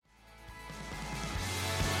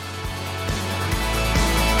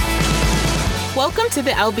Welcome to the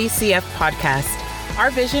LBCF podcast. Our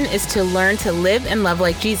vision is to learn to live and love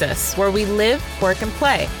like Jesus, where we live, work, and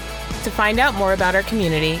play. To find out more about our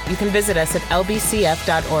community, you can visit us at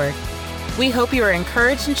lbcf.org. We hope you are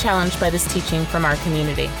encouraged and challenged by this teaching from our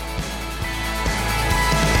community.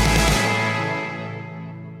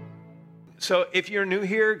 So if you're new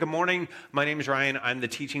here, good morning. My name is Ryan. I'm the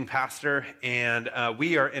teaching pastor, and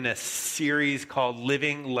we are in a series called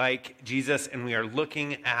Living Like Jesus, and we are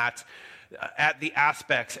looking at the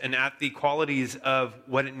aspects and at the qualities of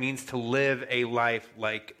what it means to live a life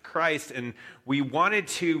like Christ. And we wanted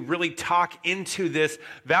to really talk into this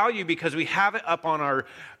value because we have it up on our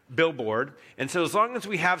billboard. And so as long as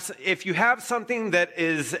if you have something that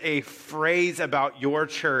is a phrase about your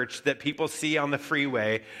church that people see on the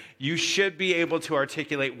freeway, you should be able to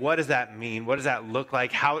articulate, what does that mean? What does that look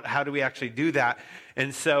like? How do we actually do that?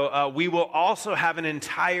 And so we will also have an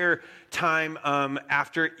entire time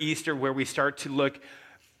after Easter where we start to look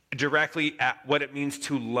directly at what it means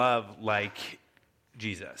to love like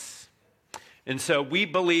Jesus. And so we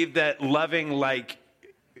believe that loving like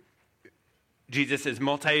Jesus is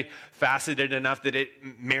multifaceted enough that it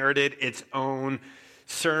merited its own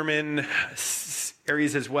sermon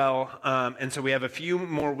series as well. And so we have a few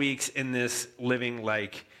more weeks in this living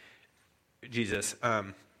like Jesus.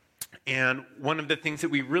 And one of the things that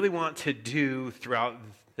we really want to do throughout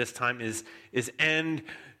this time is end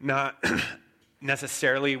not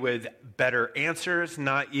necessarily with better answers,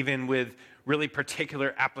 not even with really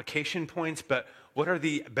particular application points, but what are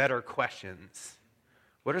the better questions?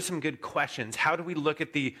 What are some good questions? How do we look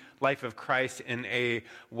at the life of Christ in a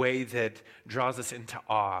way that draws us into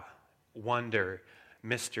awe, wonder,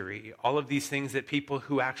 mystery, all of these things that people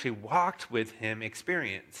who actually walked with him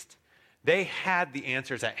experienced? They had the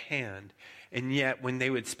answers at hand, and yet when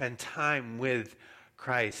they would spend time with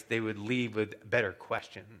Christ, they would leave with better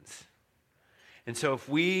questions. And so if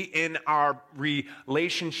we, in our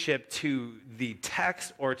relationship to the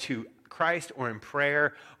text or to Christ or in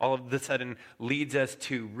prayer, all of a sudden leads us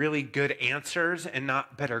to really good answers and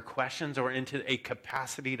not better questions, or into a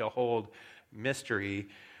capacity to hold mystery,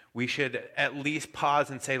 we should at least pause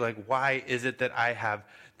and say, like, why is it that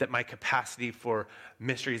my capacity for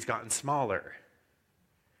mystery has gotten smaller?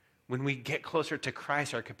 When we get closer to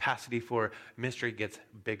Christ, our capacity for mystery gets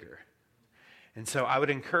bigger. And so I would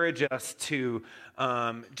encourage us to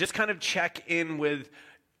just kind of check in with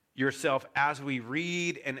yourself as we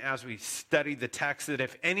read and as we study the text, that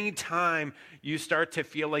if any time you start to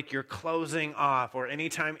feel like you're closing off, or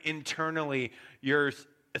anytime internally you're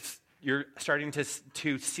starting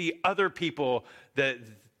to see other people that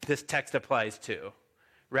this text applies to,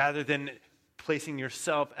 rather than placing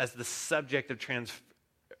yourself as the subject of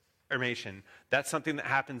transformation. That's something that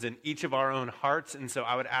happens in each of our own hearts, and so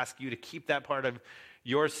I would ask you to keep that part of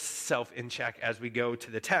yourself in check as we go to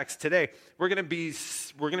the text. Today, we're going to be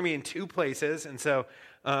in two places, and so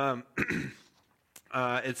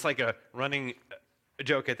it's like a running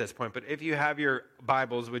joke at this point, but if you have your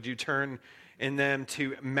Bibles, would you turn in them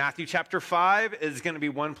to Matthew chapter 5 is going to be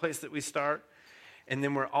one place that we start. And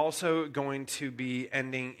then we're also going to be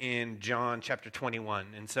ending in John chapter 21.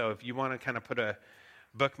 And so if you want to kind of put a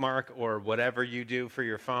bookmark or whatever you do for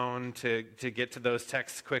your phone to get to those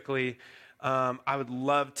texts quickly, I would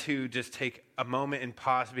love to just take a moment and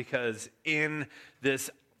pause, because in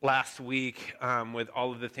this last week, with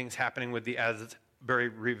all of the things happening with the Asbury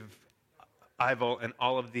Revival and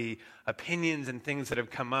all of the opinions and things that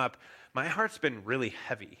have come up, my heart's been really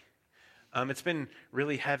heavy. It's been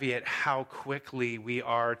really heavy at how quickly we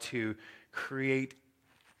are to create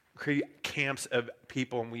camps of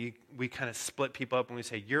people, and we kind of split people up, and we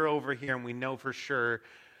say, you're over here, and we know for sure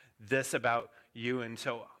this about you. And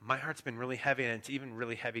so my heart's been really heavy, and it's even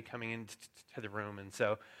really heavy coming into the room. And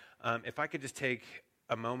so if I could just take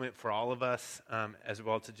a moment for all of us as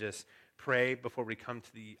well to just pray before we come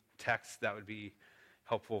to the text, that would be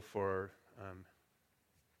helpful for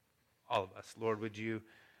all of us. Lord, would you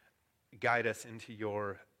guide us into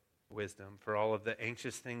your wisdom for all of the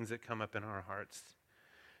anxious things that come up in our hearts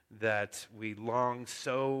that we long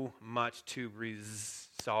so much to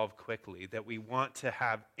resolve quickly, that we want to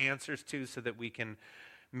have answers to, so that we can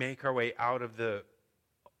make our way out of the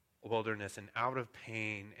wilderness and out of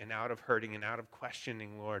pain and out of hurting and out of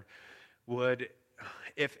questioning. Lord,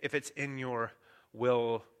 if it's in your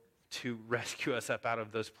will to rescue us up out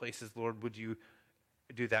of those places, Lord, would you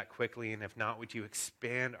do that quickly? And if not, would you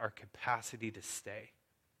expand our capacity to stay?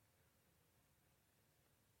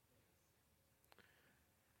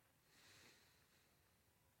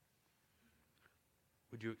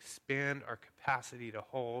 Would you expand our capacity to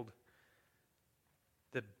hold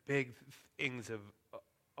the big things of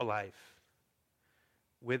a life?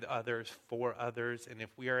 with others, for others. And if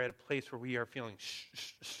we are at a place where we are feeling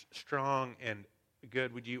strong and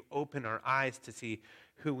good, would you open our eyes to see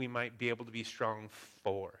who we might be able to be strong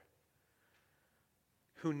for?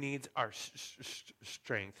 Who needs our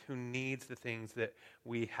strength? Who needs the things that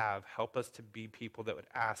we have? Help us to be people that would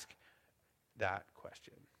ask that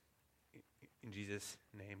question. In Jesus'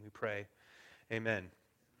 name we pray. Amen.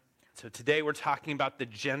 So today we're talking about the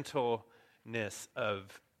gentleness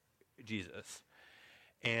of Jesus.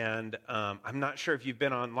 And I'm not sure if you've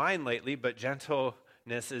been online lately, but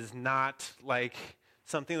gentleness is not like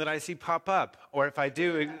something that I see pop up. Or if I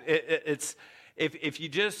do, it's if you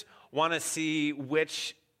just want to see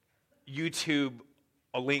which YouTube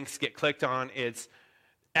links get clicked on, it's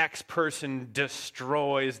X person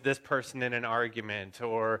destroys this person in an argument,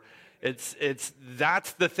 or that's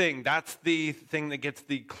the thing that gets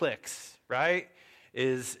the clicks, right?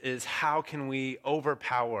 Is how can we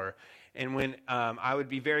overpower? And when I would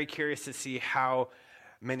be very curious to see how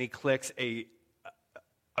many clicks a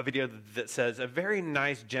video that says a very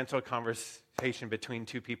nice, gentle conversation between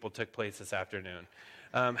two people took place this afternoon.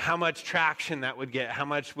 How much traction that would get. How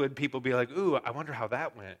much would people be like, ooh, I wonder how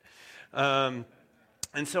that went.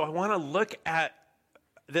 And so I want to look at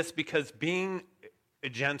this because being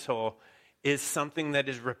gentle is something that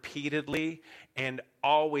is repeatedly and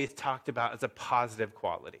always talked about as a positive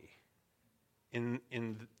quality in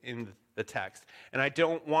the text. And I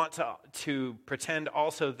don't want to pretend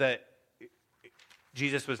also that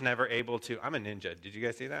Jesus was never able to. I'm a ninja. Did you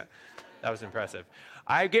guys see that? That was impressive.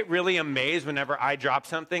 I get really amazed whenever I drop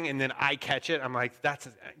something and then I catch it. I'm like,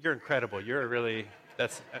 you're incredible.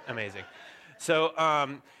 That's amazing. So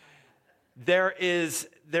there's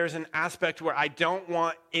an aspect where I don't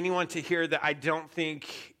want anyone to hear that I don't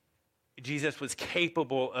think Jesus was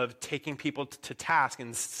capable of taking people to task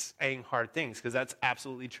and saying hard things, because that's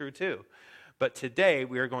absolutely true too. But today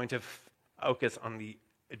we are going to focus on the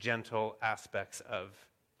gentle aspects of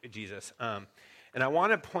Jesus. And I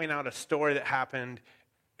want to point out a story that happened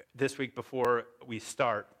this week before we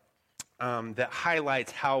start that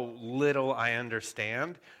highlights how little I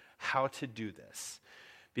understand how to do this.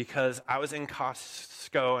 Because I was in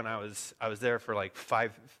Costco and I was there for like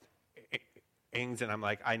 5 things, and I'm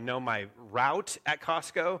like, I know my route at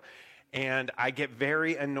Costco, and I get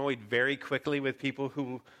very annoyed very quickly with people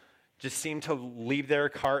who just seem to leave their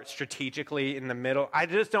cart strategically in the middle. I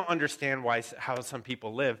just don't understand how some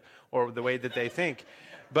people live or the way that they think.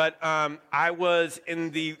 But I was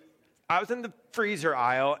in the freezer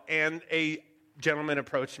aisle, and a gentleman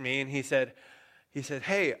approached me, and he said,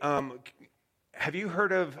 "Hey, have you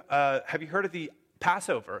heard of the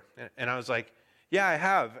Passover?" And I was like, "Yeah, I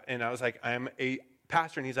have." And I was like, "I'm a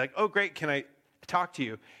pastor." And he's like, "Oh, great. Can I talk to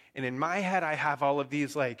you?" And in my head, I have all of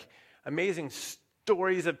these like amazing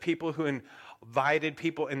stories of people who invited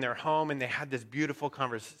people in their home, and they had this beautiful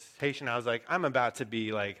conversation. I was like, I'm about to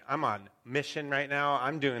be like, I'm on mission right now.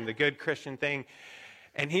 I'm doing the good Christian thing.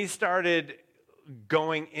 And he started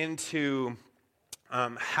going into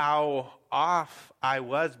how off I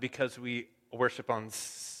was because we worship on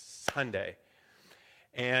Sunday.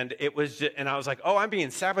 And it was just, and I was like, oh, I'm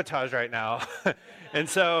being sabotaged right now. And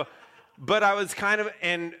so, but I was kind of,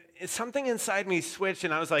 and something inside me switched,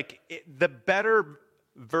 and I was like, the better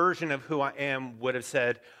version of who I am would have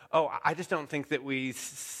said, oh, I just don't think that we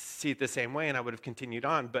see it the same way, and I would have continued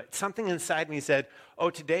on. But something inside me said, oh,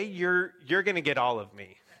 today you're going to get all of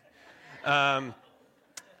me. And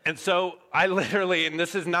so I literally, and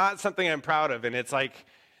this is not something I'm proud of, and it's like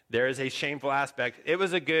there is a shameful aspect. It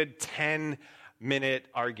was a good 10-minute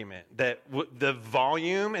argument that the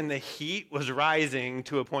volume and the heat was rising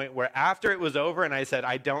to a point where after it was over and I said,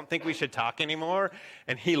 I don't think we should talk anymore,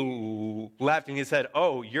 and he left and he said,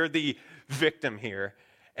 oh, you're the victim here,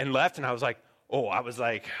 and left. And I was like,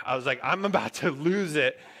 I'm about to lose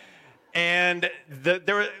it. And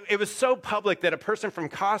it was so public that a person from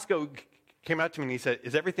Costco came out to me and he said,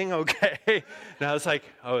 is everything okay? And I was like,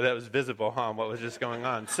 oh, that was visible, huh? What was just going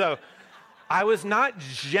on? So I was not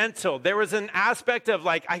gentle. There was an aspect of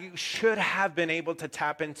like, I should have been able to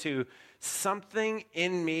tap into something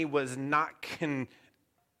in me was not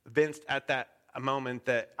convinced at that moment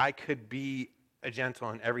that I could be a gentle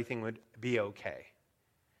and everything would be okay.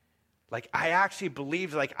 Like I actually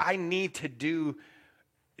believed like I need to do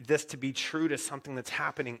this to be true to something that's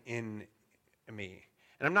happening in me.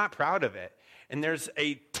 And I'm not proud of it. And there's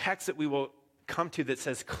a text that we will come to that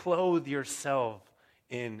says, clothe yourself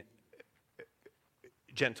in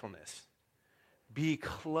gentleness. Be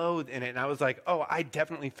clothed in it. And I was like, oh, I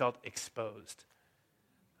definitely felt exposed.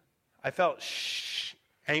 I felt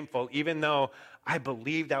shameful, even though I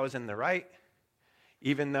believed I was in the right,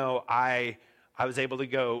 even though I I was able to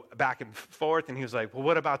go back and forth, and he was like, well,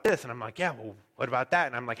 what about this? And I'm like, yeah, well, what about that?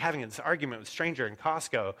 And I'm like having this argument with a stranger in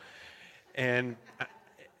Costco. And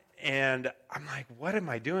I'm like, what am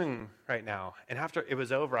I doing right now? And after it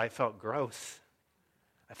was over, I felt gross.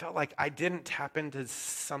 I felt like I didn't tap into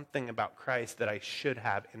something about Christ that I should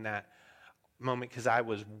have in that moment because I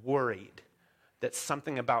was worried that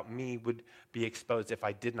something about me would be exposed if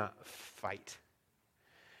I did not fight.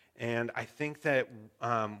 And I think that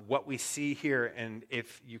what we see here, and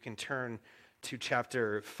if you can turn to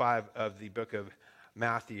chapter 5 of the book of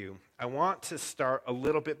Matthew, I want to start a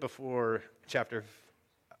little bit before chapter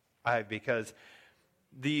 5 because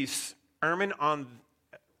the Sermon on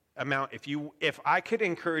the Mount, if I could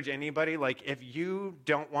encourage anybody, like if you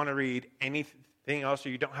don't want to read anything else or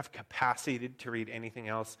you don't have capacity to read anything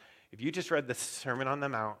else, if you just read the Sermon on the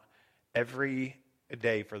Mount every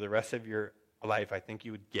day for the rest of your life, I think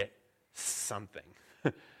you would get something.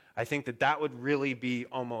 I think that would really be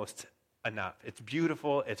almost enough. It's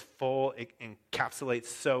beautiful, it's full, it encapsulates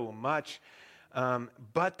so much,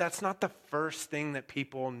 but that's not the first thing that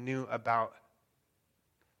people knew about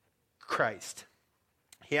Christ.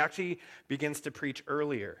 He actually begins to preach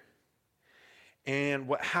earlier. And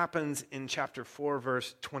what happens in chapter 4,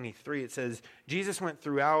 verse 23, it says, Jesus went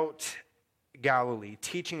throughout Galilee,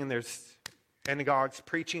 teaching in their synagogues,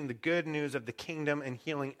 preaching the good news of the kingdom and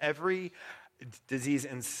healing every disease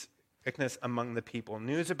and sickness among the people.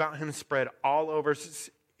 News about him spread all over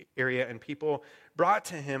area, and people brought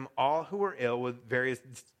to him all who were ill with various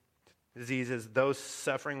diseases, those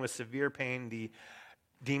suffering with severe pain, the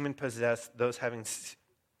demon-possessed, those having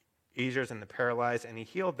seizures, and the paralyzed, and he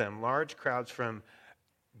healed them. Large crowds from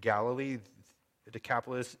Galilee, the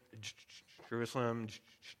Decapolis, Jerusalem,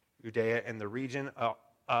 Judea, and the region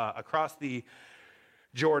across the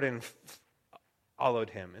Jordan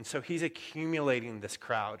followed him. And so he's accumulating this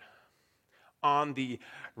crowd on the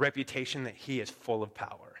reputation that he is full of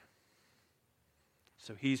power.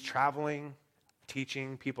 So he's traveling,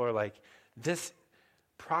 teaching. People are like, this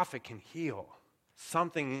prophet can heal.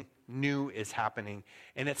 Something new is happening.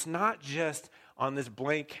 And it's not just on this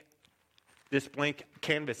blank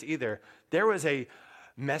canvas either. There was a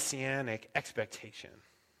messianic expectation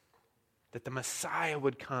that the Messiah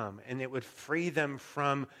would come and it would free them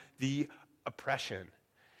from the oppression.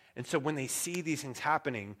 And so when they see these things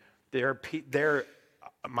happening, their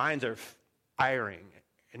minds are firing.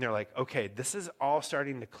 And they're like, okay, this is all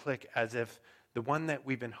starting to click as if the one that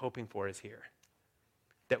we've been hoping for is here,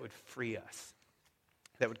 that would free us,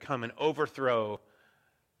 that would come and overthrow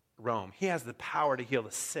Rome. He has the power to heal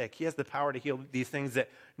the sick. He has the power to heal these things that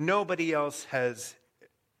nobody else has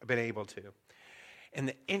been able to. And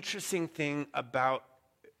the interesting thing about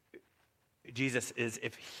Jesus is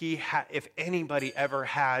if anybody ever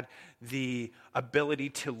had the ability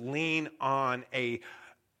to lean on a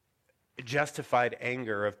justified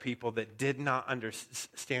anger of people that did not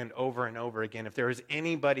understand over and over again, if there was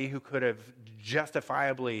anybody who could have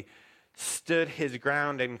justifiably stood his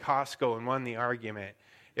ground in Costco and won the argument,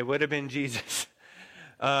 it would have been Jesus.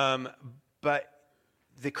 But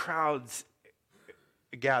the crowds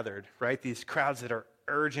gathered, right? These crowds that are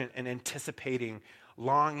urgent and anticipating,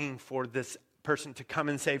 longing for this person to come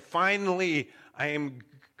and say, finally, I am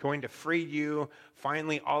going to free you.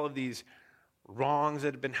 Finally, all of these wrongs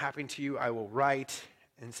that have been happening to you, I will right.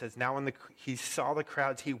 And says, now when he saw the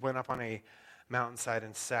crowds, he went up on a mountainside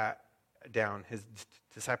and sat down. His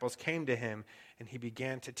disciples came to him, and he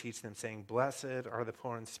began to teach them, saying, blessed are the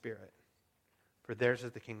poor in spirit, for theirs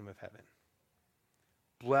is the kingdom of heaven.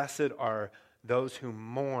 Blessed are those who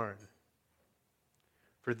mourn,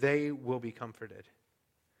 for they will be comforted.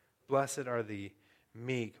 Blessed are the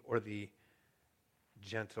meek or the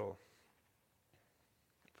gentle,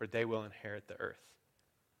 for they will inherit the earth.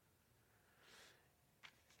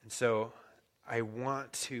 And so I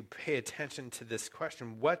want to pay attention to this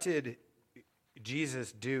question. What did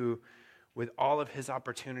Jesus do with all of his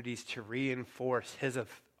opportunities to reinforce his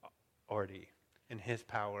authority and his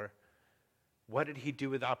power? What did he do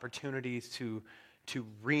with opportunities to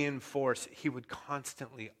reinforce? He would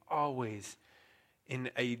constantly, always, in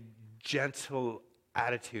a gentle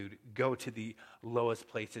attitude, go to the lowest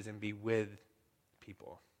places and be with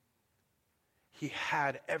people. He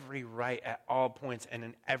had every right at all points and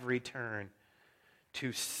in every turn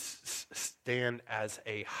to stand as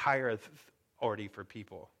a higher authority for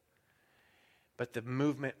people. But the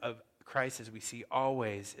movement of Christ, as we see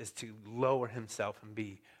always, is to lower himself and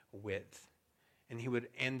be with.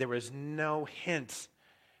 And there was no hint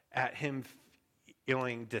at him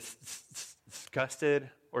feeling disgusted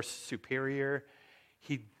or superior.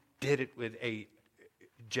 He did it with a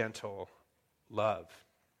gentle love.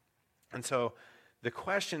 And so the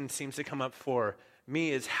question seems to come up for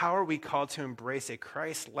me is, how are we called to embrace a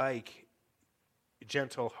Christ-like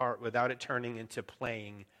gentle heart without it turning into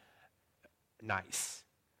playing nice?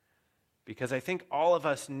 Because I think all of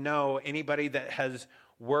us know, anybody that has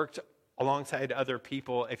worked alongside other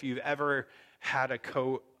people, if you've ever had a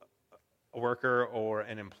co-worker or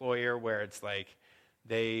an employer where it's like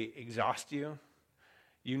they exhaust you,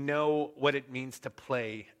 you know what it means to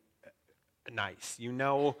play nice. You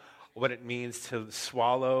know what it means to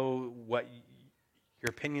swallow what your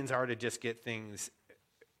opinions are to just get things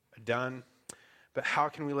done. But how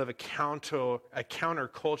can we live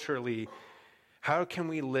counterculturally? How can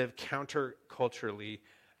we live counterculturally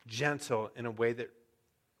gentle in a way that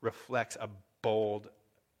reflects a bold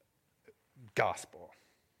gospel?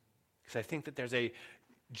 Because I think that there's a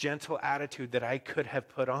gentle attitude that I could have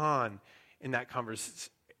put on in that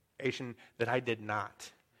conversation that I did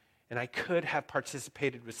not. And I could have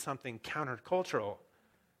participated with something countercultural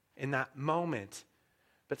in that moment,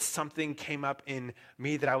 but something came up in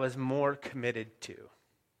me that I was more committed to.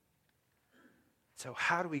 So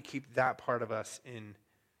how do we keep that part of us in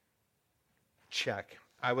check?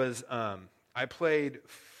 I played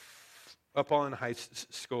football in high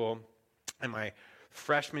school, and my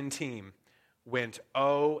freshman team went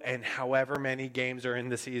and however many games are in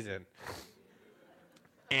the season.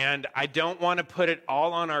 And I don't want to put it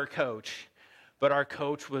all on our coach, but our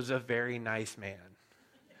coach was a very nice man.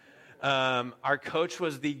 Our coach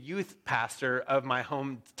was the youth pastor of my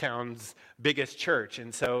hometown's biggest church,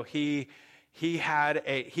 and so he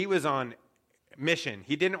was on mission.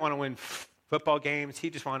 He didn't want to win football games. He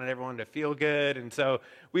just wanted everyone to feel good, and so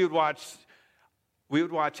we would watch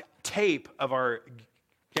tape of our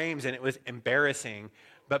games, and it was embarrassing.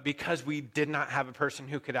 But because we did not have a person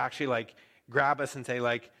who could actually grab us and say,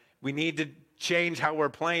 we need to change how we're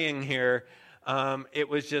playing here, it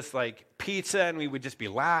was just like pizza, and we would just be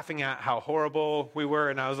laughing at how horrible we were.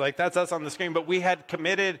 And I was like, that's us on the screen. But we had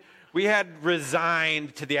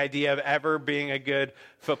resigned to the idea of ever being a good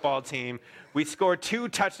football team. We scored 2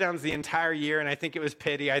 touchdowns the entire year, and I think it was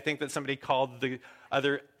pity. I think that somebody called the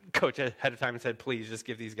other coach ahead of time and said, please just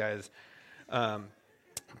give these guys.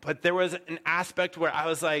 But there was an aspect where I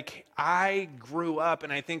was like, I grew up,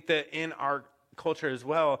 and I think that in our culture as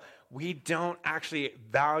well, we don't actually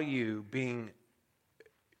value being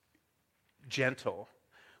gentle.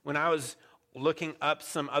 When I was looking up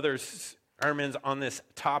some other sermons on this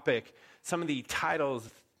topic, some of the titles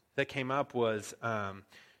that came up was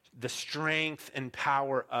the strength and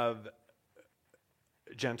power of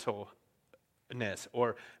gentleness,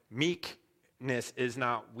 or meekness is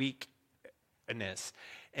not weakness.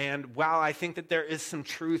 And while I think that there is some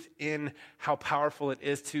truth in how powerful it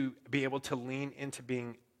is to be able to lean into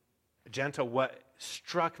being gentle, what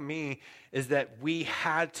struck me is that we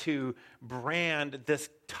had to brand this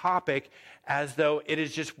topic as though it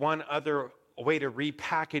is just one other way to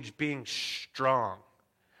repackage being strong.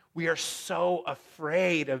 We are so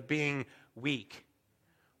afraid of being weak.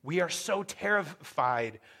 We are so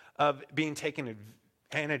terrified of being taken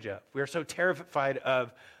advantage of. We are so terrified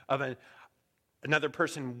of another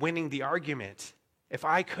person winning the argument. If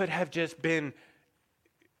I could have just been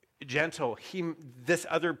gentle, this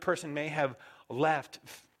other person may have left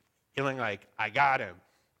feeling like, I got him.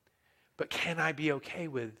 But can I be okay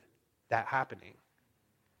with that happening?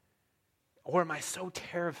 Or am I so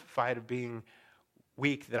terrified of being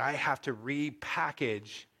weak that I have to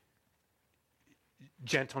repackage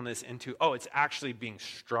gentleness into, it's actually being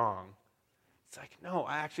strong? It's like, no,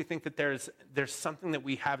 I actually think that there's something that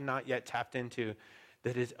we have not yet tapped into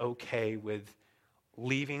that is okay with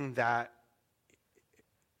leaving that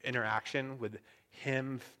interaction with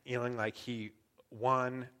him feeling like he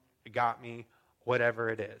won, got me, whatever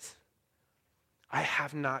it is. I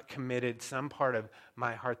have not committed some part of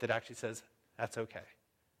my heart that actually says, that's okay.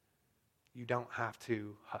 You don't have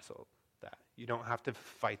to hustle that. You don't have to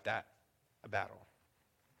fight that battle.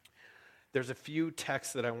 There's a few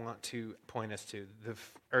texts that I want to point us to. The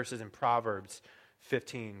verses in Proverbs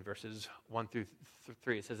 15, verses 1 through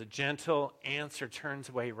 3. It says, a gentle answer turns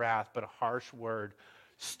away wrath, but a harsh word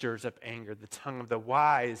stirs up anger. The tongue of the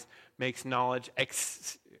wise makes knowledge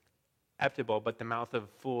acceptable, but the mouth of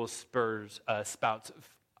fools spouts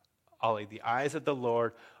folly. The eyes of the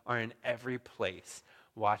Lord are in every place,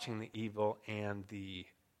 watching the evil and the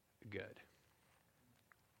good.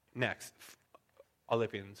 Next,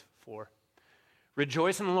 Philippians 4.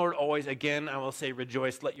 Rejoice in the Lord always. Again, I will say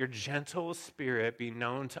rejoice. Let your gentle spirit be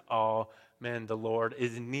known to all men. The Lord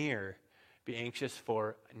is near. Be anxious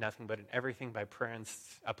for nothing, but in everything by prayer and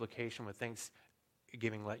application with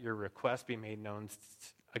thanksgiving. Let your request be made known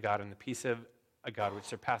to God, and the peace of a God which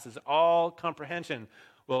surpasses all comprehension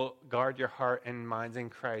will guard your heart and minds in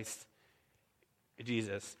Christ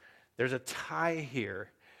Jesus. There's a tie here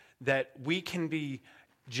that we can be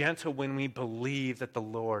gentle when we believe that the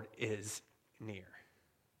Lord is near.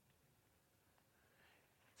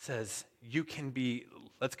 It says you can be,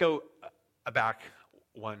 let's go back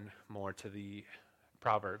one more to the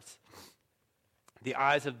Proverbs. The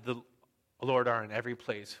eyes of the Lord are in every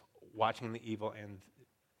place, watching the evil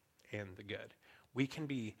and the good. We can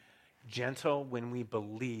be gentle when we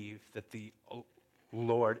believe that the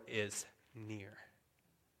Lord is near.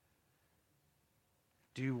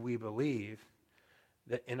 Do we believe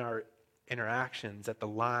that in our interactions at the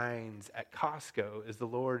lines at Costco, is the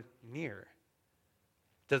Lord near?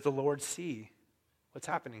 Does the Lord see what's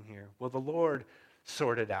happening here? Will the Lord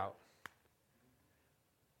sort it out?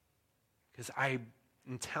 Because I'm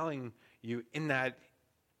telling you, in that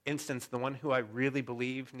instance, the one who I really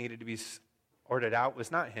believe needed to be sorted out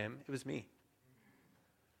was not him, it was me.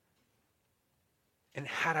 And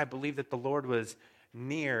had I believed that the Lord was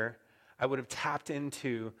near, I would have tapped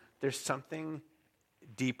into, there's something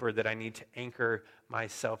deeper that I need to anchor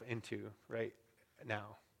myself into right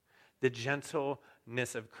now. The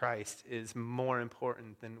gentleness of Christ is more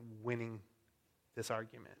important than winning this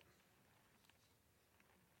argument.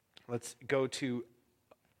 Let's go to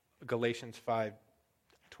Galatians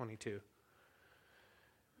 5:22.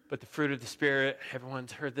 But the fruit of the Spirit,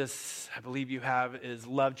 everyone's heard this, I believe you have, is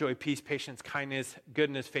love, joy, peace, patience, kindness,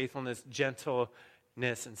 goodness, faithfulness,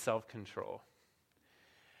 gentleness, and self-control.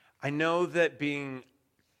 I know that being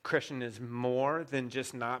Christian is more than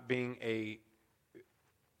just not being a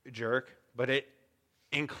jerk, but it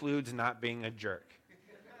includes not being a jerk.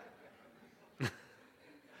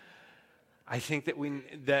 I think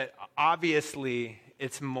that obviously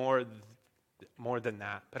it's more than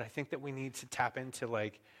that, but I think that we need to tap into,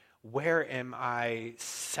 like, where am I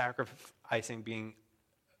sacrificing being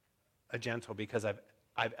a gentle because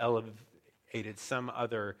I've elevated some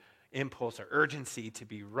other impulse or urgency to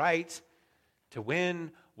be right, to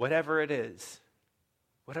win, whatever it is.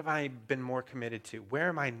 What have I been more committed to? Where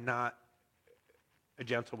am I not a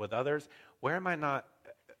gentle with others? Where am I not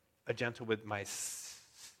a gentle with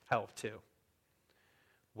myself too?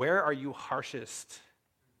 Where are you harshest?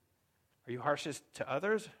 Are you harshest to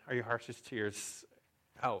others? Are you harshest to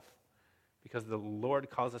yourself? Because the Lord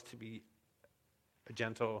calls us to be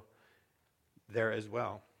gentle there as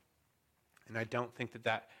well. And I don't think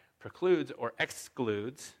that precludes or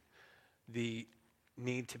excludes the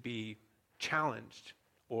need to be challenged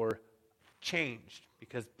or changed.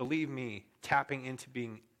 Because believe me, tapping into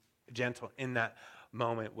being gentle in that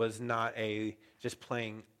moment was not just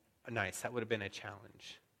playing nice. That would have been a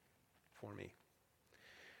challenge for me.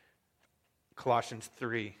 Colossians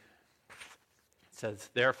 3 says,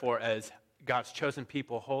 therefore, as God's chosen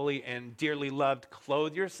people, holy and dearly loved,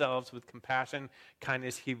 clothe yourselves with compassion,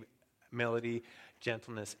 kindness, humility,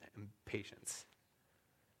 gentleness, and patience.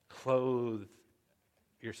 Clothe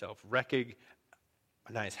yourself. Recognize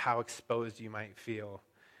how exposed you might feel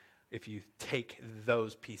if you take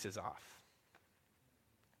those pieces off.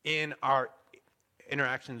 In our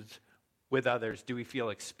interactions with others, do we feel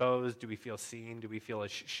exposed? Do we feel seen? Do we feel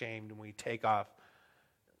ashamed when we take off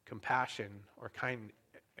compassion or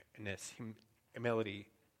kindness, humility,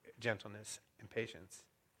 gentleness, and patience?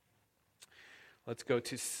 Let's go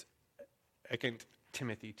to 2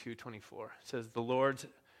 Timothy 2:24. It says, the Lord's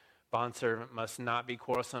bondservant must not be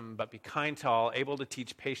quarrelsome, but be kind to all, able to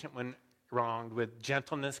teach, patient when wronged, with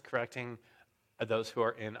gentleness correcting those who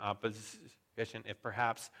are in opposition, if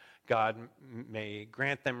perhaps God may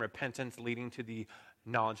grant them repentance leading to the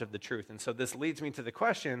knowledge of the truth. And so this leads me to the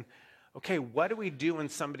question, okay, what do we do when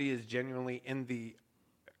somebody is genuinely in the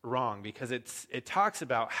wrong? Because it talks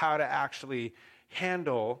about how to actually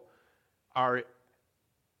handle our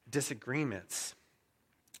disagreements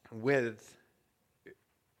with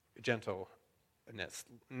gentleness.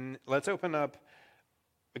 Let's open up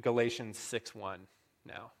Galatians 6:1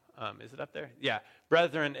 now. Is it up there? Yeah.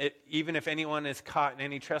 Brethren, even if anyone is caught in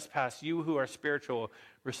any trespass, you who are spiritual,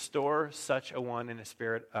 restore such a one in a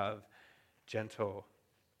spirit of gentleness.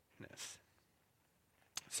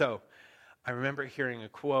 So, I remember hearing a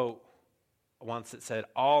quote once that said,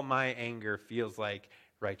 all my anger feels like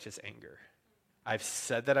righteous anger. I've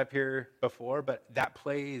said that up here before, but that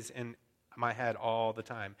plays in my head all the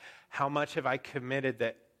time. How much have I committed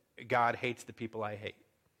that God hates the people I hate?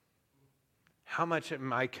 How much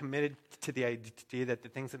am I committed to the idea that the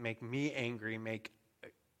things that make me angry make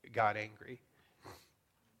God angry?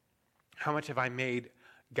 How much have I made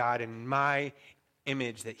God in my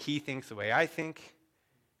image that he thinks the way I think?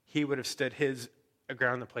 He would have stood his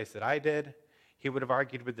ground in the place that I did. He would have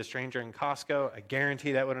argued with the stranger in Costco. I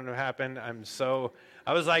guarantee that wouldn't have happened. I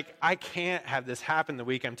was like, I can't have this happen the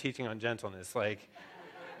week I'm teaching on gentleness. Like,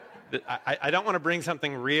 I don't want to bring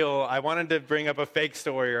something real. I wanted to bring up a fake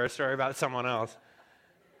story or a story about someone else.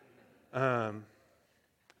 But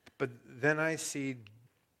then I see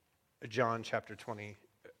John chapter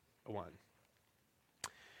 21.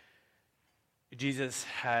 Jesus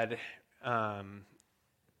had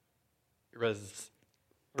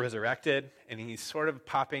resurrected, and he's sort of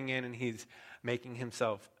popping in, and he's making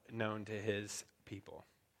himself known to his people.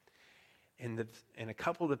 And a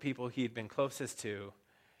couple of the people he'd been closest to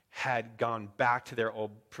had gone back to their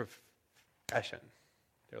old profession.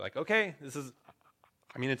 They're like, okay,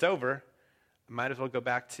 it's over. I might as well go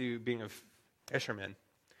back to being a fisherman.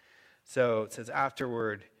 So it says,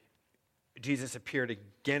 afterward, Jesus appeared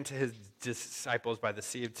again to his disciples by the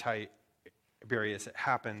Sea of Tiberias. It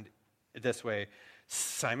happened this way.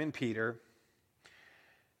 Simon Peter,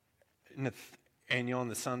 Nathanael,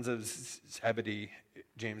 and the sons of Zebedee,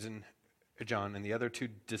 James and John, and the other two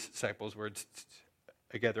disciples were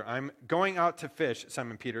together. I'm going out to fish,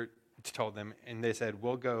 Simon Peter told them, and they said,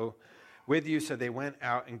 we'll go with you. So they went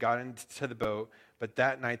out and got into the boat, but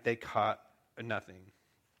that night they caught nothing.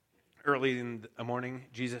 Early in the morning,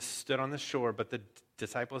 Jesus stood on the shore, but the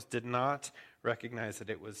disciples did not recognize that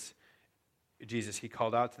it was Jesus. He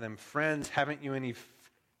called out to them, friends, haven't you any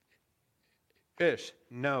fish?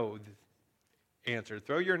 No, answered.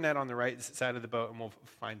 Throw your net on the right side of the boat and we'll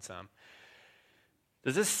find some.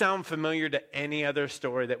 Does this sound familiar to any other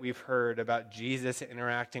story that we've heard about Jesus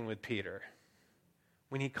interacting with Peter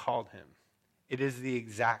when he called him? It is the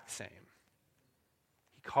exact same.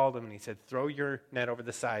 He called him and he said, throw your net over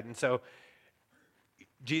the side. And so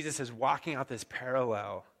Jesus is walking out this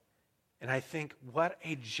parallel. And I think, what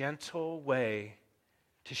a gentle way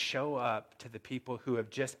to show up to the people who have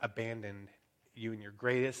just abandoned you in your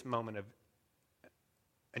greatest moment of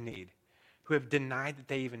need, who have denied that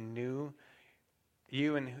they even knew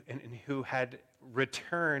you and who had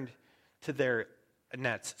returned to their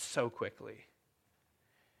nets so quickly.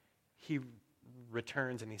 He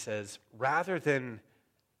returns and he says, rather than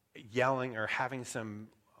yelling or having some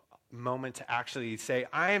moment to actually say,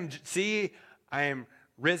 I am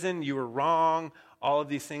risen, you were wrong, all of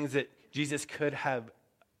these things that Jesus could have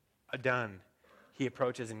done, he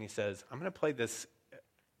approaches and he says, I'm going to play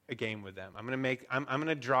a game with them. I'm going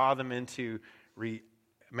to draw them into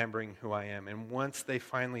remembering who I am. And once they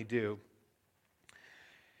finally do,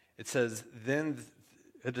 it says, then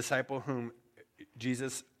the disciple whom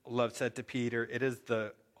Jesus loved said to Peter, it is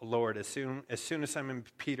the Lord. As soon as Simon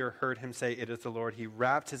Peter heard him say, it is the Lord, he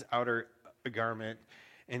wrapped his outer garment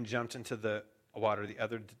and jumped into the water. The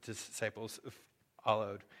other disciples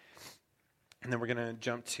followed. And then we're going to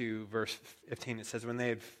jump to verse 15. It says, when they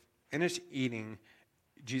had finished eating,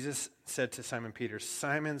 Jesus said to Simon Peter,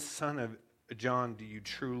 Simon, son of John, do you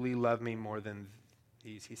truly love me more than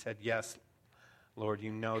these? He said, yes, Lord,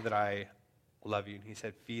 you know that I love you. And he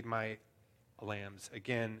said, feed my lambs.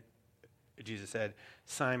 Again, Jesus said,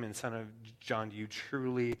 Simon, son of John, do you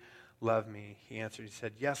truly love me? He answered, he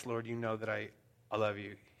said, yes, Lord, you know that I love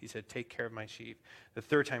you. He said, take care of my sheep. The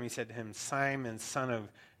third time he said to him, Simon, son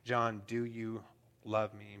of John, do you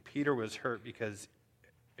love me? And Peter was hurt because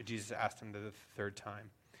Jesus asked him the third time.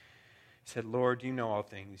 He said, Lord, you know all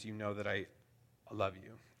things. You know that I love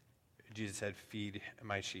you. Jesus said, feed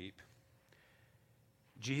my sheep.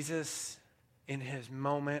 Jesus, in his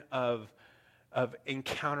moment of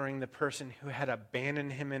encountering the person who had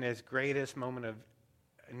abandoned him in his greatest moment of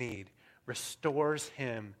need, restores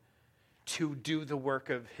him to do the work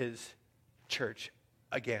of his church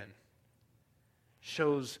again.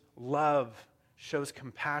 Shows love, shows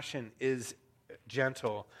compassion, is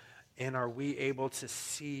gentle. And are we able to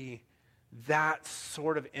see that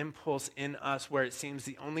sort of impulse in us where it seems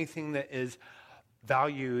the only thing that is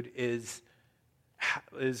valued is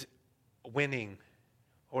winning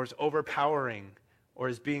or is overpowering or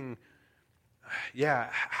is being,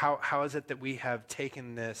 how is it that we have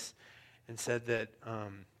taken this and said that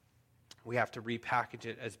we have to repackage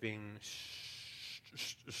it as being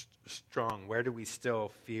strong? Where do we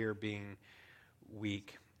still fear being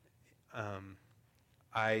weak?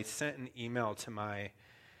 I sent an email to my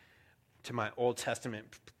Old Testament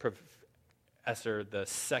professor the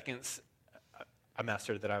second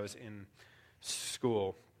semester that I was in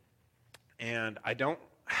school, and I don't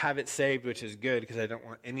have it saved, which is good because I don't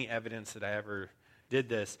want any evidence that I ever did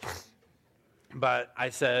this. But I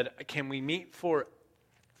said, can we meet for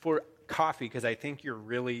coffee, because I think you're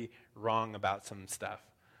really wrong about some stuff.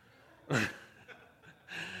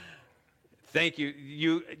 Thank you.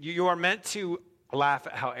 You are meant to laugh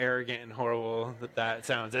at how arrogant and horrible that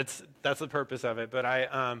sounds. That's the purpose of it. But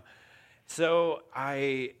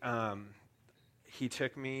he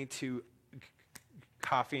took me to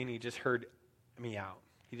coffee and he just heard me out.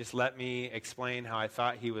 He just let me explain how I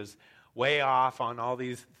thought he was way off on all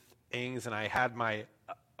these things, and I had my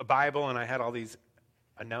Bible and I had all these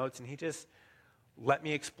notes, and he just let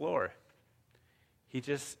me explore.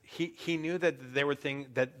 He knew that there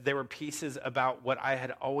were pieces about what I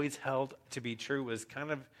had always held to be true was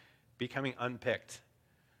kind of becoming unpicked.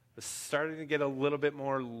 It was starting to get a little bit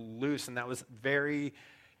more loose, and that was very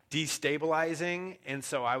destabilizing. And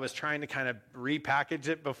so I was trying to kind of repackage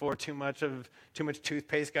it before too much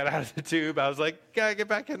toothpaste got out of the tube. I was like, gotta get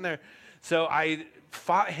back in there. So I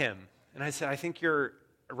fought him, and I said, I think you're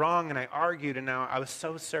wrong. And I argued, and now I was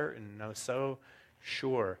so certain, I was so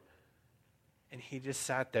sure. And he just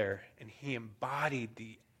sat there, and he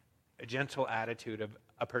embodied a gentle attitude of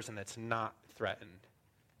a person that's not threatened.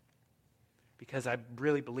 Because I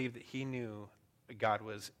really believe that he knew that God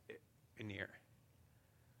was near.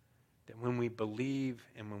 That when we believe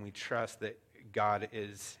and when we trust that God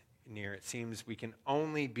is near, it seems we can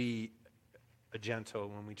only be gentle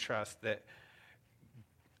when we trust that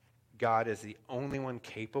God is the only one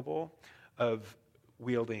capable of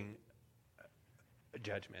wielding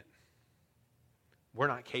judgment. We're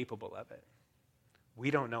not capable of it.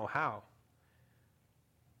 We don't know how.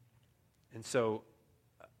 And so,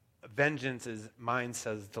 vengeance is mine,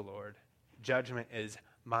 says the Lord. Judgment is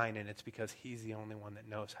mine, and it's because he's the only one that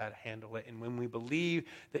knows how to handle it. And when we believe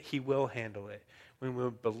that he will handle it, when we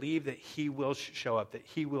believe that he will show up, that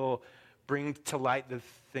he will bring to light the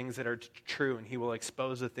things that are true, and he will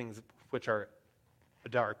expose the things which are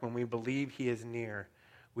dark, when we believe he is near,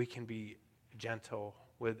 we can be gentle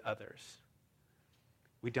with others.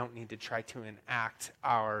 We don't need to try to enact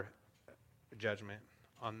our judgment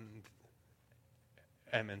on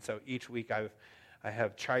them. And so each week I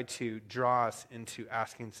have tried to draw us into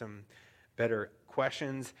asking some better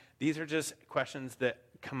questions. These are just questions that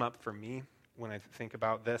come up for me when I think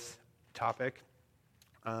about this topic.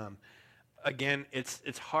 Again,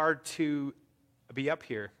 it's hard to be up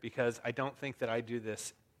here because I don't think that I do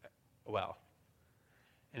this well.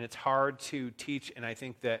 And it's hard to teach, and I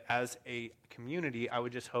think that as a community, I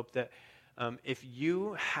would just hope that if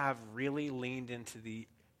you have really leaned into the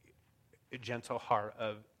gentle heart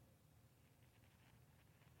of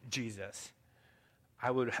Jesus, I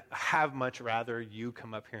would have much rather you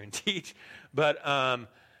come up here and teach. But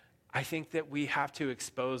I think that we have to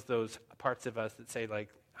expose those parts of us that say, like,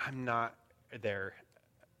 I'm not there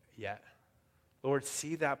yet. Lord,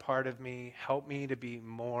 see that part of me. Help me to be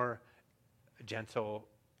more gentle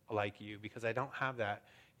like you, because I don't have that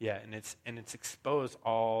yet, and it's exposed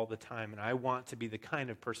all the time. And I want to be the kind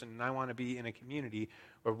of person, and I want to be in a community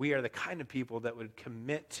where we are the kind of people that would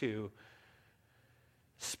commit to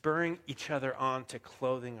spurring each other on to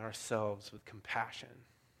clothing ourselves with compassion,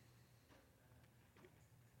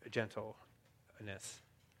 gentleness.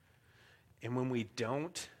 And when we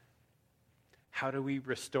don't, how do we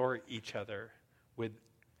restore each other with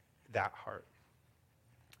that heart?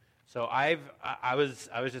 So I was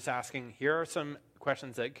just asking, here are some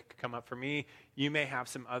questions that could come up for me. You may have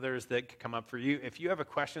some others that could come up for you. If you have a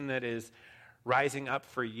question that is rising up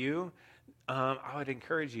for you, I would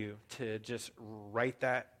encourage you to just write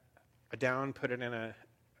that down, put it in a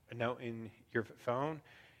note in your phone,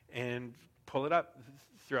 and pull it up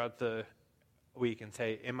throughout the week and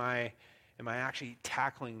say, am I actually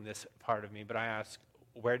tackling this part of me? But I ask,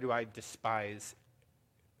 where do I despise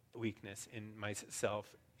weakness in myself,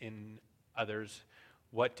 in others?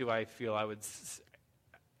 What do I feel I would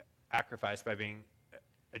sacrifice by being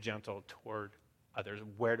gentle toward others?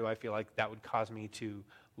 Where do I feel like that would cause me to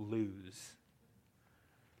lose?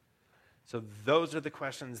 So those are the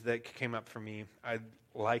questions that came up for me. I'd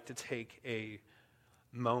like to take a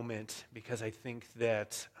moment because I think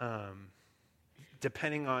that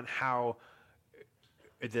depending on how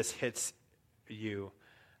this hits you,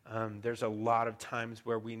 there's a lot of times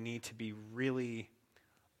where we need to be really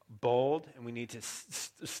bold, and we need to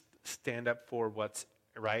stand up for what's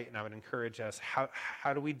right. And I would encourage us,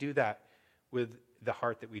 how do we do that with the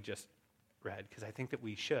heart that we just read? Because I think that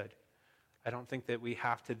we should. I don't think that we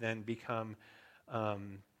have to then become,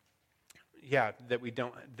 that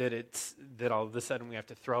all of a sudden we have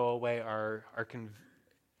to throw away our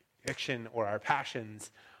conviction or our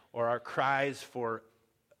passions or our cries for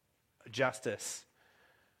justice.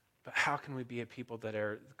 But how can we be a people that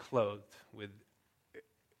are clothed with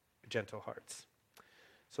gentle hearts?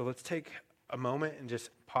 So let's take a moment and just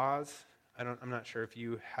pause. I'm not sure if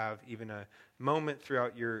you have even a moment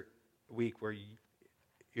throughout your week where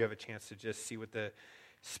you have a chance to just see what the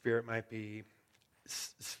Spirit might be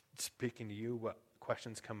speaking to you, what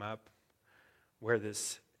questions come up, where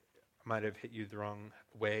this might have hit you the wrong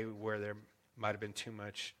way, where there might have been too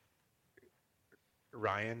much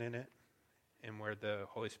Ryan in it, and where the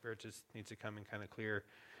Holy Spirit just needs to come and kind of clear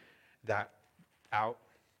that out.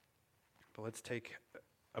 But let's take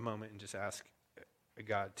a moment and just ask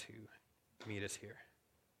God to meet us here.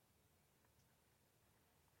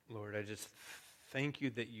 Lord, I just thank you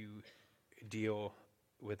that you deal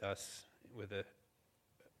with us with a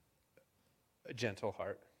gentle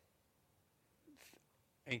heart.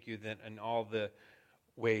 Thank you that in all the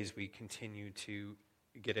ways we continue to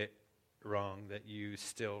get it wrong, that you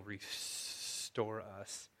still restore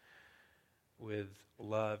us with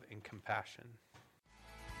love and compassion.